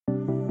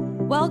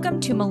Welcome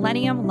to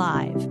Millennium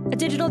Live, a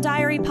digital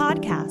diary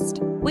podcast.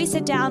 We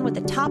sit down with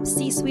the top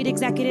C-suite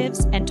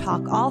executives and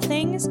talk all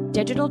things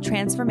digital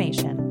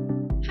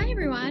transformation. Hi,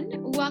 everyone.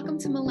 Welcome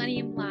to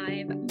Millennium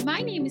Live.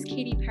 My name is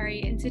Katie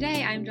Perry, and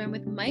today I'm joined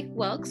with Mike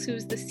Wilkes,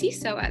 who's the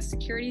CISO at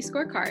Security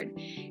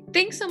Scorecard.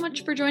 Thanks so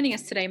much for joining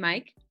us today,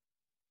 Mike.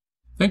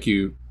 Thank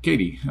you,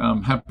 Katie.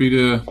 I'm happy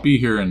to be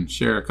here and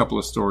share a couple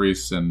of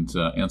stories and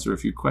answer a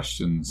few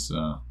questions.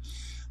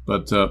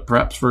 But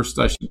perhaps first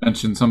I should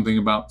mention something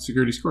about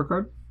Security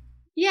Scorecard.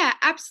 Yeah,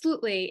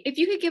 absolutely. If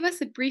you could give us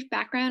a brief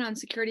background on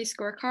Security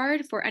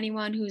Scorecard for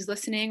anyone who's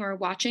listening or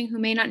watching who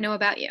may not know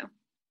about you.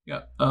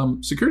 Yeah,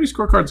 Security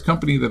Scorecard's a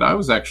company that I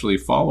was actually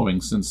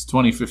following since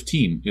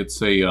 2015.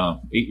 It's a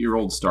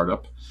 8-year-old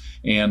startup,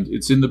 and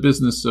it's in the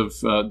business of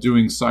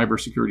doing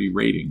cybersecurity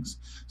ratings.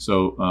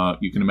 So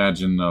you can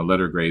imagine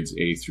letter grades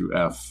A through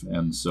F.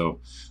 And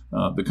so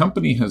the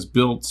company has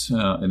built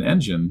an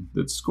engine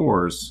that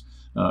scores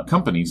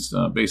companies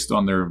based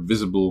on their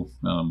visible,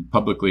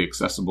 publicly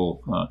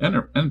accessible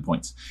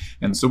endpoints.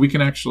 And so we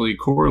can actually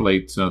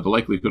correlate the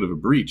likelihood of a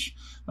breach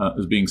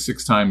as being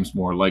 6 times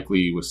more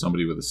likely with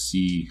somebody with a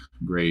C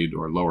grade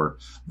or lower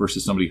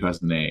versus somebody who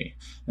has an A.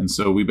 And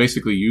so we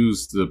basically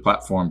use the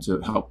platform to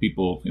help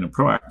people in a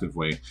proactive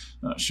way,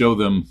 show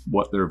them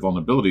what their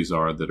vulnerabilities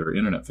are that are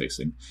internet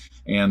facing,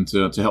 and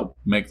to help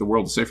make the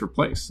world a safer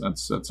place.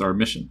 That's our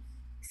mission.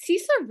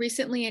 CISA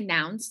recently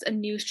announced a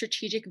new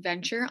strategic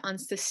venture on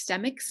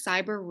systemic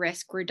cyber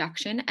risk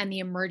reduction and the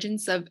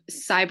emergence of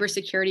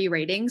cybersecurity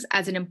ratings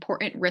as an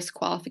important risk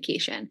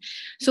qualification.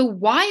 So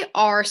why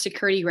are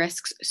security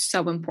risks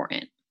so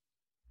important?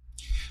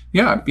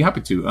 Yeah, I'd be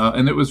happy to.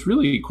 And it was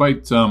really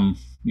quite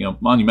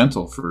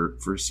monumental for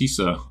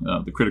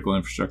CISA, the Critical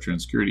Infrastructure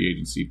and Security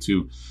Agency,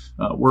 to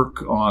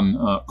work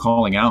on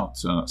calling out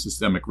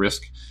systemic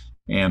risk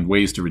and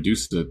ways to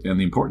reduce it, and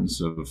the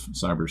importance of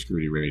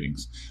cybersecurity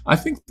ratings. I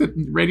think that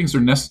ratings are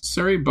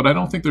necessary, but I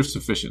don't think they're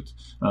sufficient.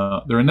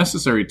 They're a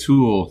necessary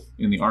tool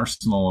in the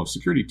arsenal of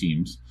security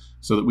teams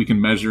so that we can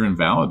measure and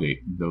validate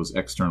those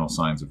external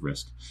signs of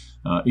risk.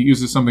 It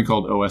uses something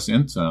called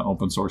OSINT,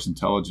 open source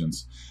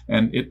intelligence,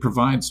 and it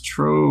provides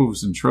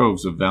troves and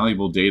troves of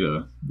valuable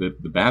data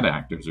that the bad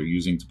actors are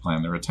using to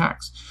plan their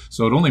attacks.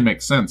 So it only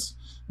makes sense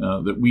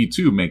that we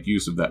too make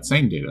use of that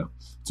same data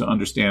to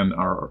understand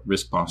our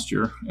risk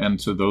posture and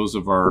to those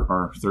of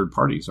our third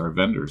parties, our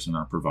vendors and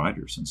our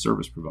providers and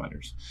service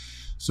providers.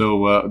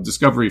 So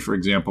discovery, for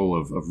example,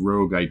 of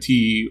rogue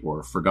IT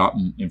or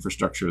forgotten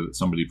infrastructure that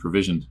somebody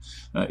provisioned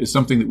is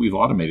something that we've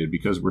automated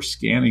because we're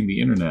scanning the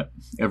internet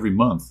every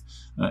month.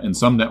 In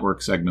some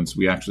network segments,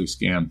 we actually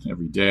scan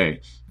every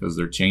day because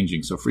they're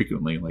changing so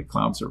frequently, like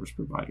cloud service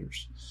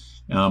providers.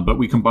 But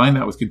we combine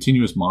that with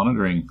continuous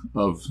monitoring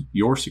of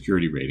your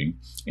security rating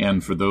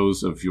and for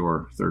those of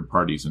your third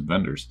parties and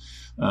vendors.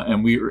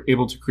 And we are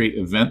able to create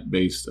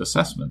event-based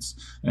assessments.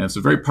 And it's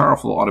a very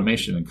powerful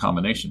automation and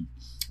combination.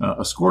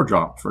 A score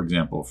drop, for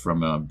example,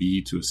 from a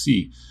B to a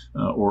C,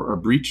 or a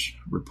breach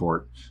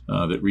report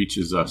that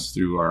reaches us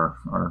through our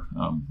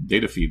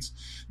data feeds.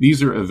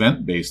 These are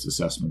event-based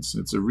assessments.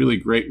 It's a really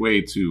great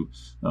way to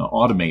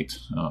automate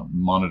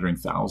monitoring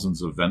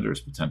thousands of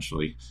vendors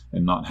potentially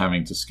and not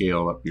having to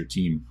scale up your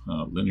team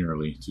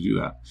linearly to do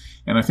that.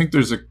 And I think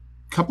there's a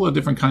couple of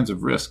different kinds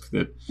of risk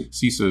that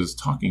CISA is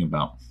talking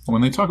about.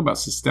 When they talk about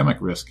systemic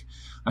risk,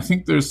 I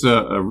think there's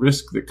a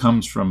risk that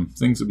comes from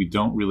things that we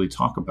don't really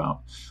talk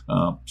about,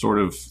 sort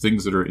of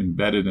things that are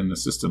embedded in the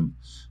system.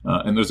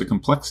 And there's a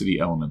complexity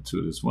element to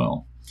it as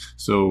well.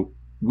 So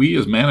we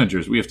as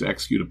managers, we have to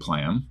execute a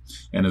plan.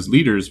 And as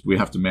leaders, we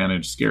have to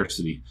manage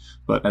scarcity.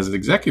 But as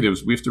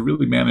executives, we have to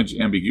really manage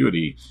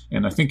ambiguity.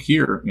 And I think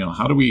here,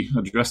 how do we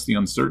address the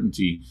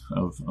uncertainty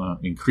of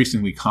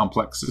increasingly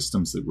complex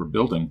systems that we're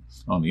building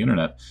on the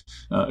internet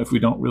if we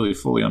don't really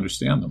fully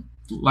understand them?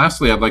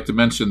 Lastly, I'd like to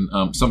mention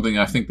something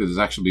I think that has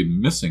actually been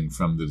missing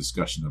from the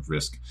discussion of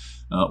risk,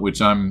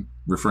 which I'm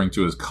referring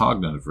to as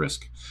cognitive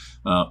risk.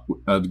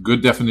 A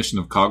good definition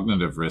of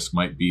cognitive risk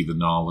might be the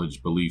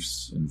knowledge,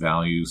 beliefs, and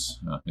values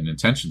and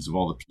intentions of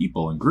all the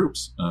people and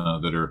groups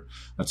that are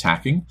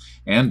attacking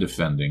and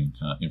defending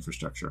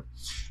infrastructure.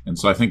 And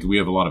so I think we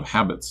have a lot of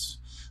habits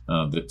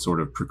that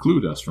sort of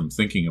preclude us from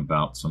thinking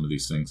about some of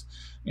these things.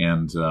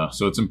 And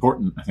so it's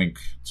important, I think,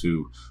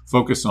 to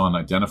focus on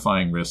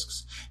identifying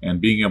risks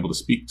and being able to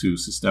speak to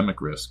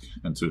systemic risk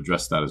and to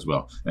address that as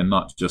well, and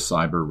not just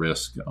cyber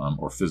risk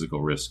or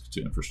physical risk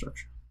to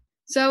infrastructure.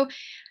 So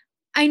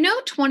I know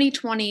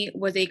 2020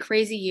 was a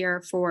crazy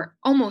year for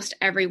almost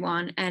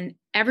everyone and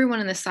everyone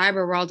in the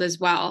cyber world as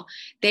well.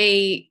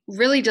 They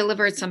really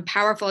delivered some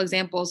powerful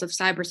examples of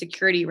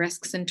cybersecurity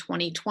risks in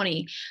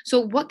 2020. So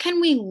what can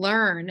we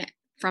learn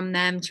from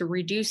them to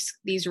reduce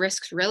these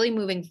risks really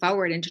moving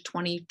forward into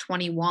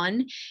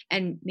 2021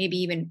 and maybe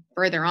even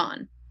further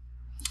on?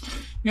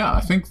 Yeah,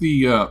 I think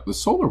the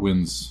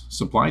SolarWinds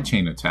supply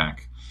chain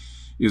attack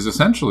is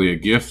essentially a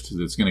gift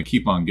that's going to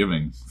keep on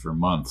giving for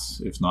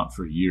months, if not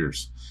for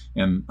years.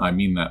 And I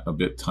mean that a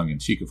bit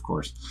tongue-in-cheek, of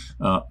course.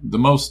 The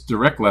most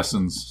direct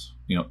lessons,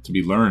 to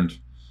be learned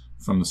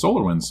from the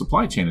SolarWinds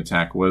supply chain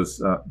attack was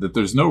that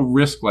there's no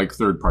risk like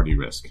third-party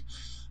risk.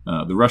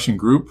 The Russian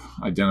group,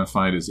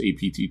 identified as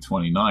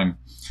APT-29,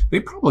 they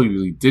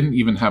probably didn't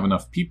even have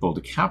enough people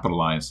to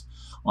capitalize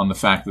on the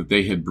fact that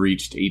they had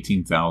breached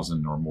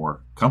 18,000 or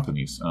more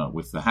companies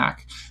with the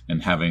hack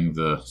and having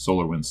the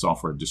SolarWinds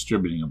software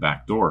distributing a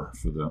backdoor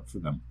for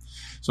them.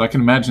 So I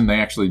can imagine they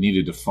actually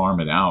needed to farm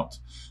it out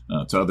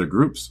to other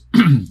groups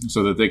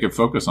so that they could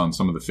focus on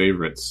some of the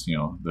favorites,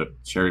 the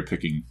cherry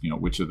picking,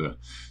 which of the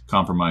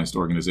compromised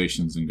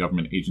organizations and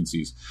government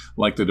agencies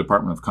like the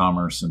Department of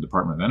Commerce and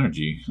Department of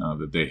Energy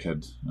that they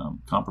had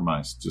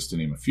compromised, just to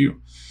name a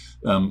few.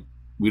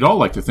 We'd all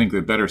like to think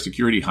that better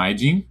security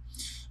hygiene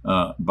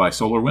by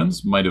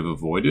SolarWinds might have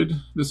avoided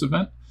this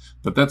event,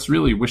 but that's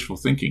really wishful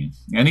thinking.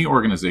 Any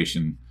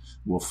organization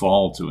will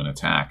fall to an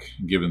attack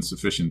given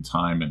sufficient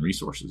time and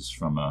resources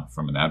from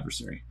an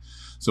adversary.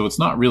 So it's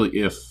not really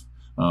if,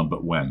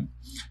 but when.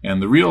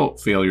 And the real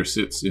failure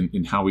sits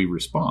in how we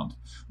respond.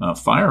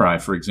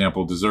 FireEye, for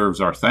example, deserves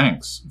our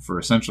thanks for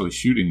essentially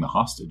shooting the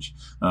hostage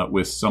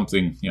with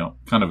something,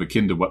 kind of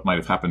akin to what might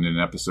have happened in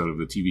an episode of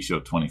the TV show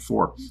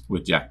 24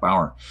 with Jack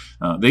Bauer.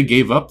 They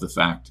gave up the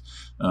fact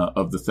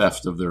of the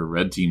theft of their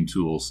red team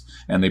tools,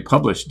 and they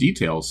published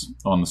details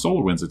on the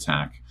SolarWinds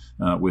attack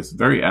with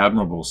very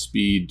admirable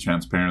speed,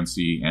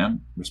 transparency,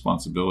 and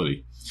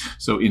responsibility.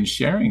 So in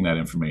sharing that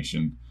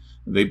information,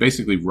 they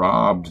basically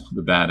robbed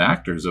the bad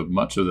actors of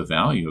much of the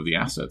value of the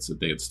assets that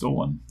they had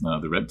stolen,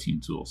 the red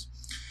team tools.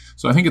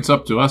 So I think it's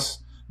up to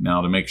us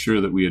now to make sure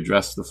that we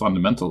address the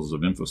fundamentals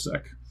of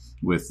InfoSec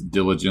with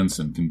diligence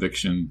and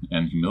conviction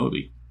and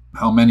humility.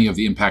 How many of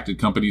the impacted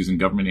companies and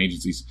government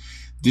agencies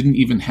didn't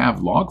even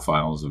have log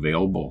files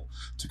available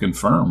to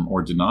confirm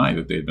or deny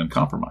that they had been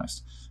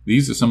compromised?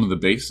 These are some of the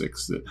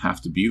basics that have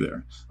to be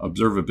there.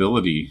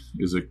 Observability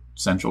is a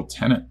central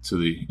tenet to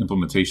the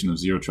implementation of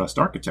zero trust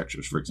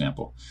architectures, for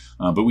example.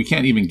 But we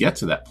can't even get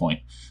to that point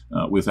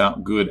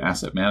without good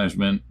asset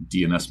management,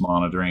 DNS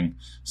monitoring,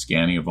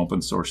 scanning of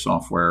open source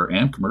software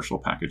and commercial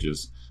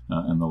packages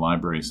and the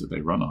libraries that they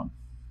run on.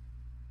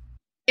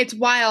 It's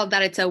wild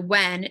that it's a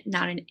when,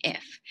 not an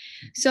if.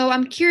 So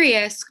I'm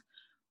curious,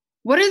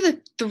 what are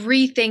the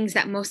 3 things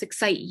that most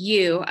excite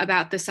you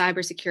about the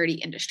cybersecurity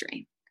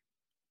industry?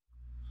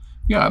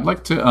 Yeah, I'd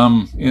like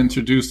to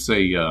introduce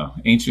a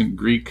ancient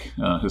Greek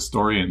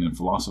historian and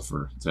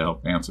philosopher to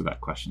help answer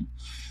that question.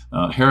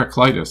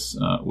 Heraclitus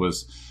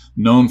was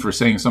known for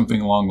saying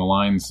something along the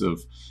lines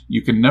of,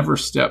 "You can never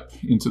step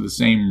into the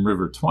same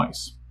river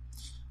twice."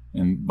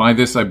 And by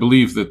this, I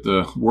believe that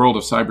the world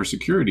of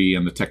cybersecurity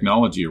and the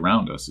technology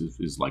around us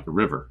is like a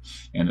river,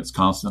 and it's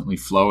constantly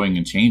flowing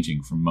and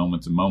changing from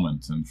moment to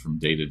moment and from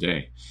day to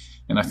day.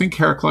 And I think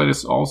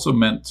Heraclitus also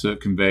meant to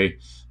convey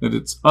that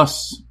it's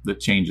us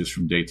that changes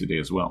from day to day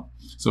as well.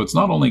 So it's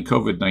not only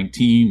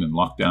COVID-19 and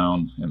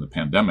lockdown and the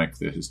pandemic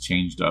that has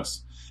changed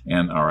us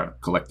and our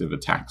collective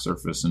attack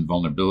surface and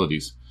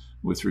vulnerabilities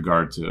with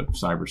regard to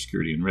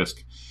cybersecurity and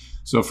risk.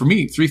 So for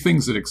me, 3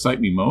 things that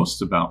excite me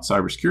most about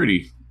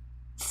cybersecurity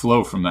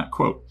flow from that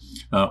quote.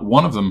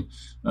 One of them,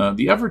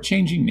 the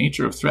ever-changing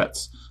nature of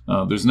threats.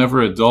 There's never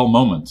a dull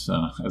moment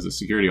as a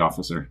security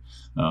officer,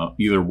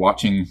 either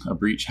watching a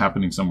breach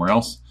happening somewhere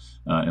else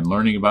and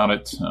learning about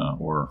it,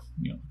 or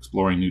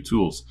exploring new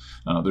tools.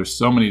 There's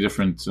so many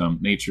different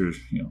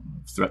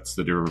threats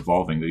that are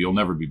evolving that you'll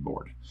never be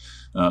bored.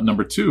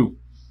 Number 2,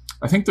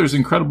 I think there's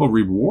incredible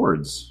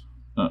rewards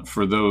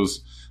for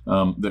those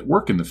that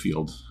work in the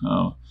field.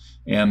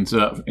 And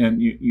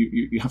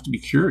you have to be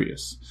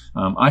curious.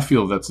 I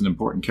feel that's an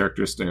important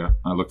characteristic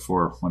I look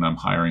for when I'm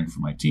hiring for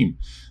my team.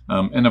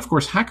 And of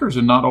course, hackers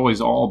are not always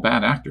all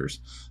bad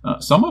actors.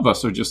 Some of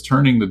us are just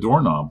turning the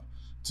doorknob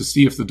to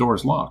see if the door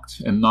is locked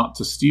and not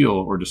to steal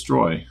or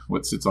destroy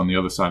what sits on the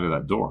other side of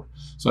that door.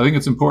 So I think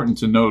it's important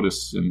to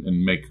notice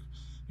and make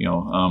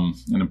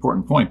an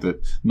important point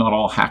that not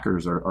all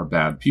hackers are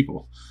bad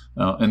people.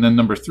 And then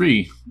number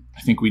 3,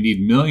 I think we need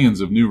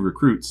millions of new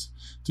recruits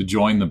to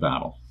join the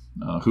battle.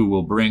 Who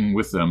will bring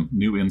with them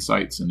new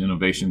insights and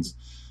innovations.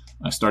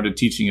 I started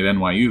teaching at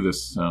NYU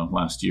this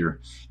last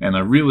year, and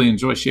I really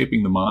enjoy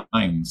shaping the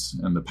minds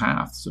and the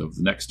paths of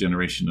the next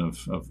generation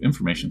of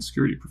information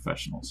security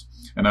professionals.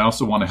 And I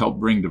also want to help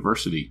bring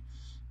diversity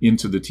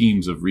into the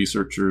teams of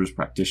researchers,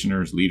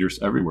 practitioners, leaders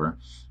everywhere,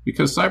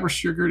 because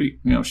cybersecurity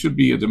should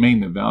be a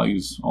domain that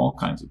values all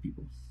kinds of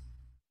people.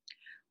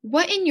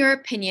 What, in your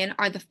opinion,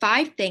 are the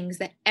 5 things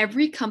that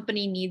every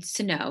company needs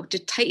to know to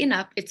tighten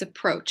up its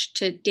approach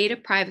to data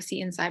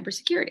privacy and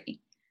cybersecurity?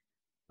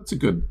 That's a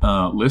good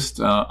list.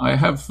 I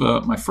have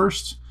my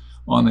first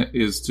on it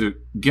is to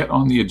get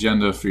on the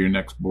agenda for your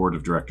next board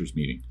of directors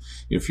meeting.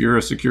 If you're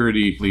a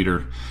security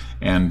leader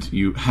and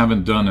you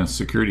haven't done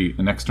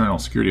an external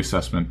security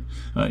assessment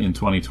in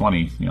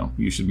 2020,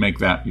 you should make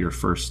that your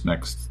first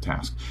next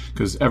task,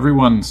 because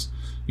everyone's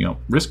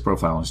risk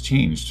profile has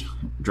changed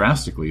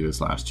drastically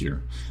this last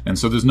year. And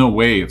so there's no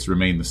way it's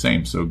remained the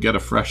same. So get a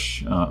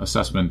fresh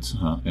assessment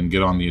and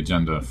get on the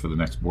agenda for the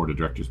next board of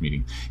directors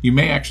meeting. You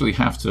may actually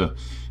have to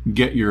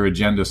get your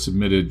agenda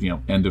submitted,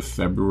 end of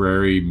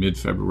February,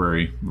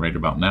 mid-February, right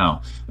about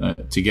now,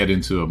 to get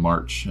into a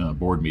March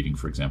board meeting,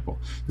 for example,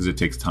 because it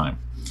takes time.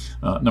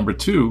 Number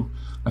two,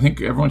 I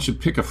think everyone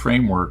should pick a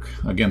framework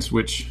against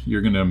which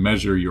you're going to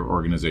measure your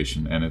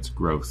organization and its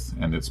growth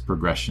and its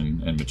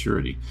progression and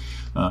maturity.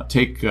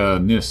 Take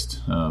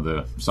NIST,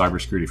 the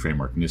cybersecurity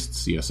framework, NIST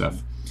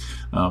CSF.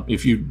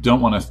 If you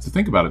don't want to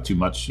think about it too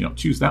much,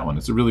 choose that one.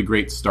 It's a really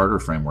great starter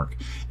framework,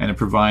 and it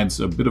provides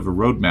a bit of a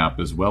roadmap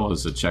as well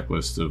as a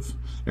checklist of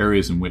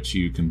areas in which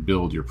you can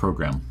build your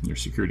program, your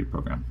security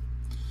program.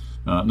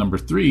 Number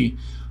three,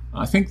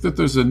 I think that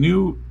there's a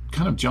new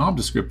kind of job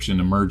description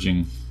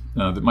emerging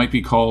that might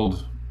be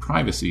called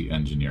privacy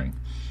engineering.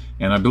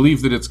 And I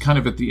believe that it's kind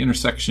of at the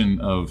intersection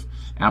of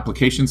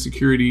application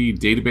security,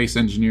 database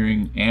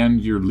engineering,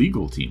 and your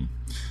legal team.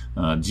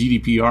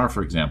 GDPR,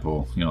 for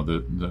example,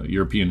 the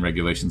European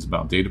regulations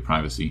about data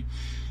privacy,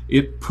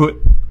 it put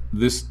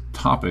this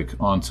topic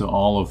onto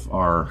all of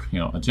our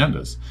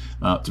agendas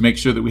to make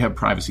sure that we have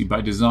privacy by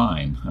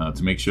design,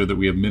 to make sure that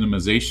we have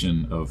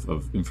minimization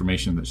of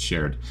information that's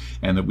shared,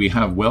 and that we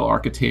have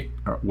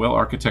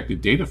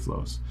well-architected data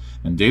flows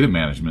and data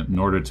management in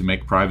order to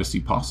make privacy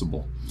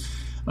possible.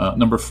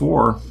 Number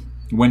four,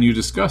 when you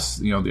discuss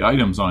the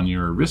items on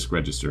your risk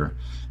register,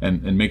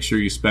 and make sure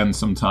you spend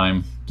some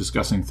time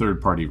discussing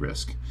third-party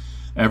risk.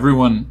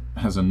 Everyone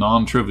has a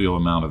non-trivial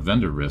amount of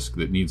vendor risk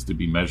that needs to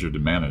be measured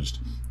and managed,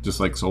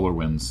 just like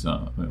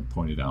SolarWinds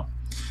pointed out.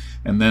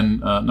 And then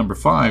number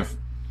five,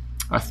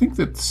 I think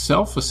that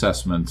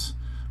self-assessment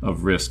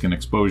of risk and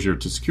exposure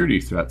to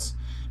security threats,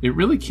 it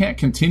really can't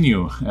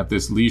continue at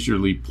this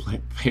leisurely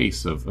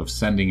pace of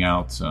sending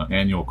out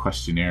annual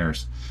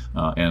questionnaires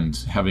and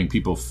having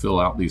people fill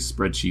out these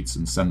spreadsheets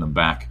and send them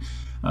back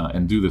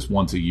and do this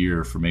once a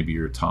year for maybe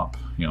your top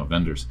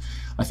vendors.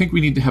 I think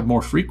we need to have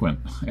more frequent,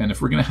 and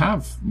if we're going to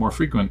have more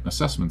frequent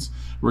assessments,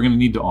 we're going to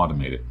need to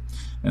automate it.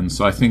 And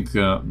so I think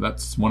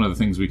that's one of the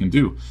things we can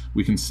do.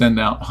 We can send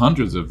out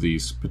hundreds of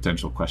these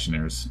potential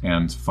questionnaires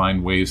and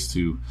find ways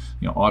to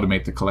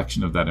automate the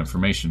collection of that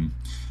information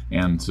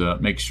and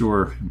make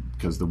sure,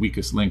 because the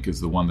weakest link is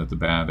the one that the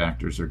bad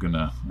actors are going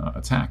to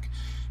attack.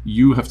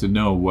 You have to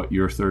know what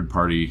your third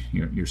party,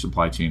 your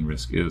supply chain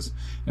risk is.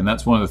 And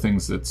that's one of the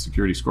things that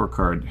Security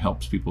Scorecard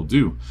helps people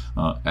do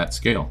at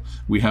scale.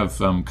 We have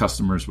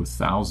customers with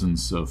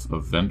thousands of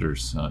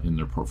vendors in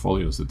their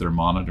portfolios that they're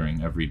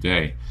monitoring every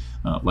day,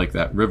 like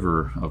that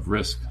river of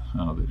risk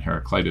that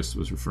Heraclitus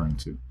was referring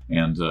to,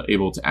 and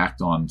able to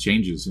act on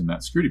changes in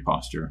that security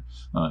posture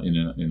in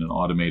an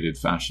automated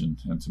fashion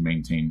and to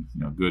maintain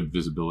good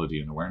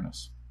visibility and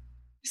awareness.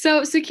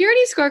 So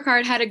Security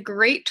Scorecard had a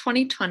great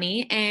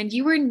 2020, and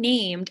you were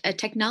named a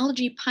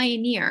technology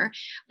pioneer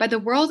by the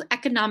World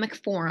Economic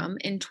Forum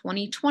in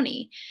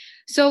 2020.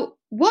 So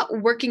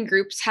what working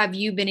groups have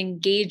you been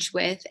engaged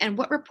with, and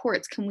what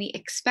reports can we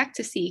expect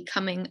to see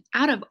coming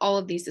out of all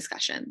of these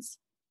discussions?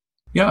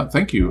 Yeah,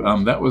 thank you.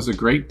 That was a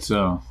great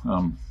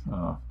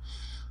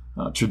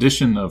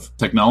tradition of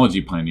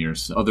technology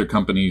pioneers. Other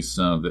companies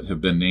that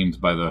have been named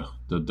by the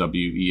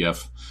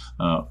WEF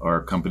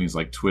are companies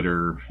like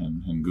Twitter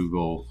and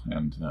Google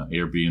and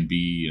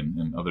Airbnb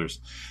and others.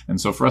 And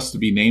so for us to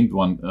be named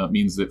one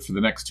means that for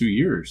the next 2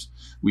 years,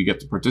 we get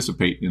to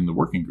participate in the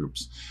working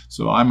groups.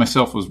 So I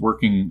myself was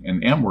working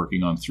and am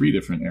working on 3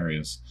 different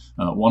areas.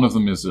 One of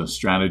them is a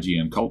strategy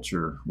and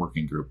culture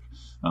working group.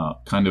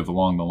 Kind of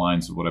along the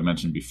lines of what I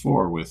mentioned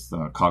before with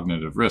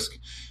cognitive risk.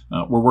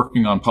 We're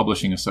working on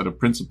publishing a set of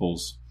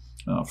principles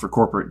for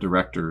corporate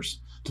directors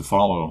to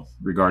follow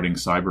regarding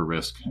cyber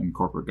risk and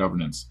corporate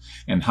governance,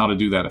 and how to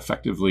do that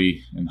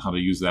effectively and how to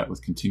use that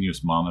with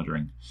continuous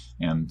monitoring,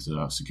 and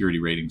security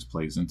ratings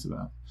plays into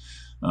that.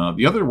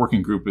 The other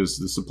working group is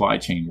the supply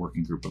chain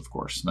working group, of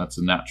course. That's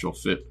a natural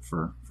fit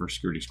for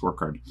Security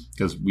Scorecard,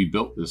 because we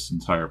built this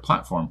entire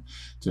platform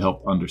to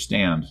help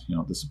understand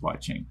the supply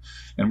chain.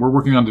 And we're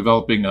working on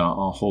developing a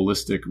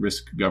holistic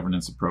risk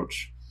governance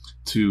approach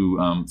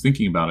to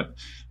thinking about it.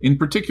 In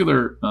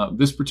particular,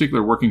 this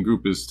particular working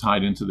group is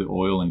tied into the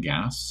oil and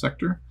gas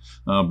sector,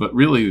 but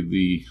really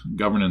the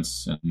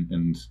governance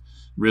and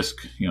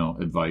risk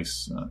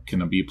advice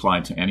can be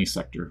applied to any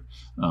sector,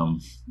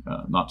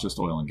 not just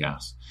oil and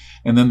gas.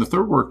 And then the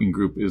third working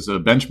group is a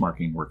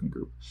benchmarking working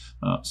group.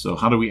 So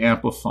how do we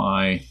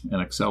amplify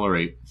and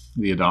accelerate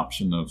the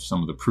adoption of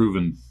some of the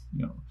proven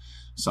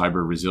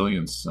cyber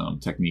resilience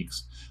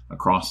techniques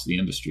across the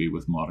industry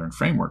with modern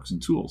frameworks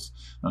and tools,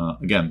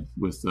 again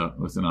with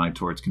an eye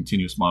towards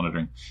continuous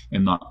monitoring,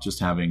 and not just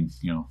having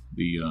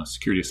the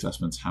security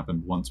assessments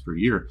happen once per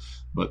year,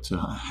 but to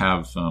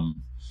have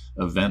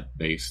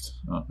event-based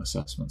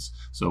assessments.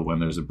 So when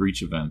there's a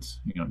breach event,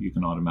 you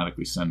can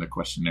automatically send a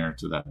questionnaire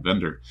to that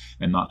vendor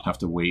and not have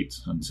to wait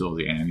until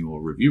the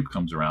annual review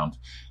comes around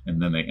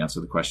and then they answer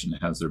the question,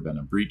 has there been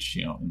a breach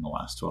in the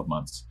last 12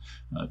 months?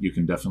 You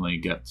can definitely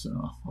get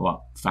a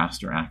lot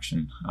faster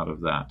action out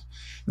of that.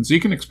 And so you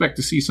can expect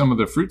to see some of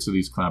the fruits of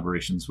these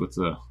collaborations with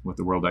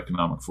the World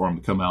Economic Forum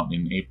to come out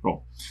in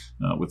April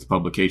with the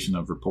publication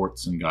of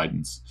reports and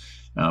guidance,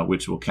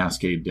 which will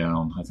cascade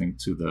down, I think,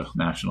 to the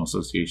National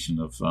Association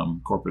of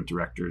Corporate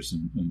Directors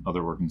and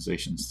other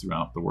organizations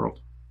throughout the world.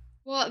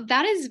 Well,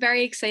 that is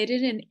very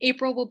exciting, and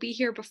April will be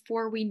here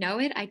before we know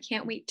it. I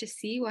can't wait to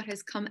see what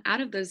has come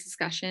out of those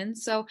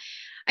discussions. So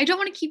I don't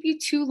want to keep you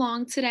too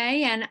long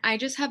today, and I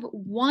just have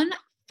one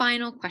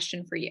final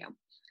question for you.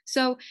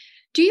 So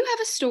do you have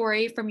a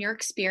story from your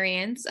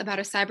experience about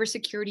a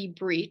cybersecurity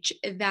breach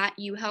that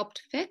you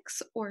helped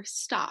fix or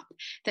stop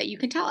that you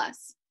can tell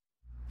us?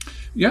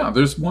 Yeah,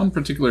 there's one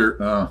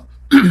particular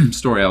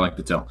story I like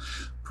to tell.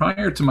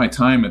 Prior to my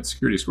time at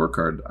Security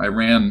Scorecard, I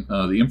ran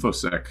the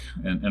InfoSec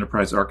and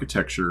enterprise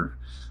architecture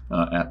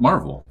at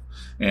Marvel.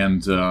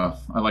 And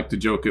I like to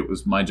joke it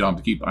was my job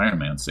to keep Iron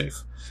Man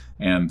safe.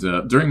 And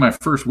during my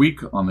first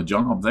week on the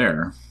job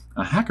there,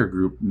 a hacker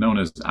group known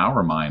as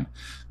OurMine,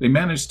 they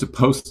managed to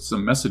post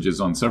some messages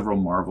on several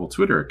Marvel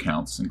Twitter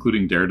accounts,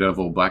 including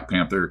Daredevil, Black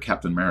Panther,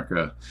 Captain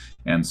America,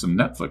 and some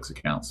Netflix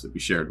accounts that we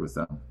shared with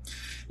them.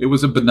 It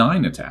was a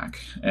benign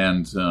attack,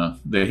 and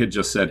they had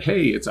just said,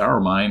 hey, it's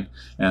OurMine,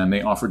 and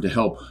they offered to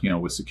help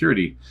with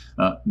security.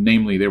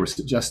 Namely, they were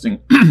suggesting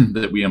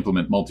that we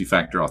implement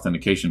multi-factor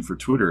authentication for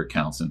Twitter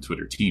accounts and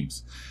Twitter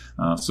teams.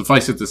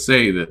 Suffice it to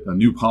say that a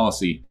new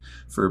policy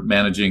for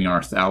managing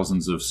our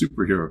thousands of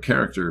superhero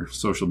character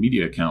social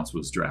media accounts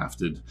was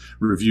drafted,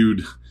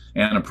 reviewed,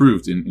 and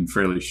approved in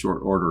fairly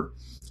short order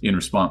in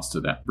response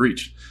to that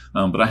breach.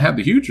 But I had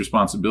the huge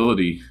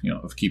responsibility,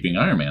 of keeping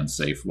Iron Man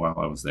safe while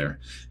I was there.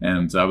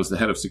 And I was the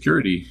head of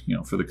security,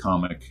 for the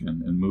comic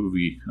and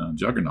movie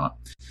juggernaut.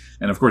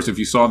 And of course, if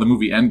you saw the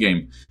movie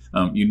Endgame,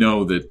 you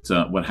know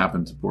that what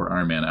happened to poor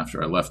Iron Man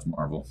after I left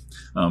Marvel.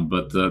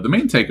 But the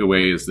main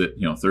takeaway is that,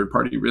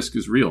 third-party risk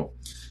is real.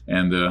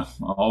 And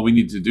all we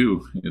need to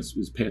do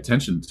is pay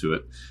attention to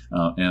it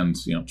and,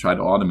 try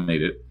to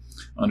automate it,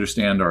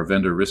 understand our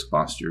vendor risk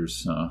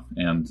postures.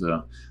 And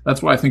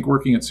that's why I think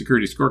working at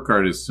Security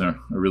Scorecard is a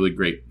really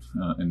great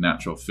and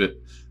natural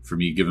fit for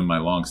me, given my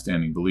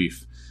longstanding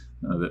belief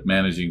that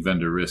managing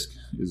vendor risk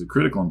is a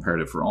critical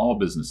imperative for all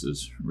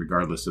businesses,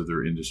 regardless of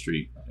their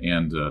industry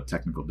and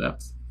technical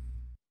depth.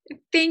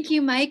 Thank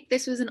you, Mike.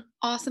 This was an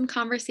awesome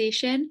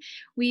conversation.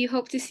 We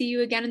hope to see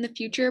you again in the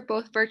future,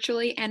 both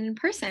virtually and in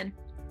person.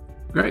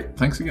 Great.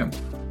 Thanks again.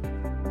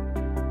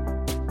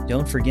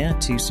 Don't forget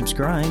to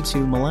subscribe to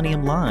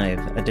Millennium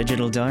Live, a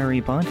Digital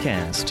Diary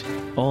podcast.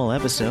 All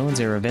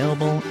episodes are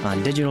available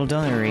on Digital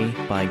Diary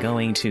by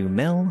going to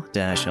mil-all.com.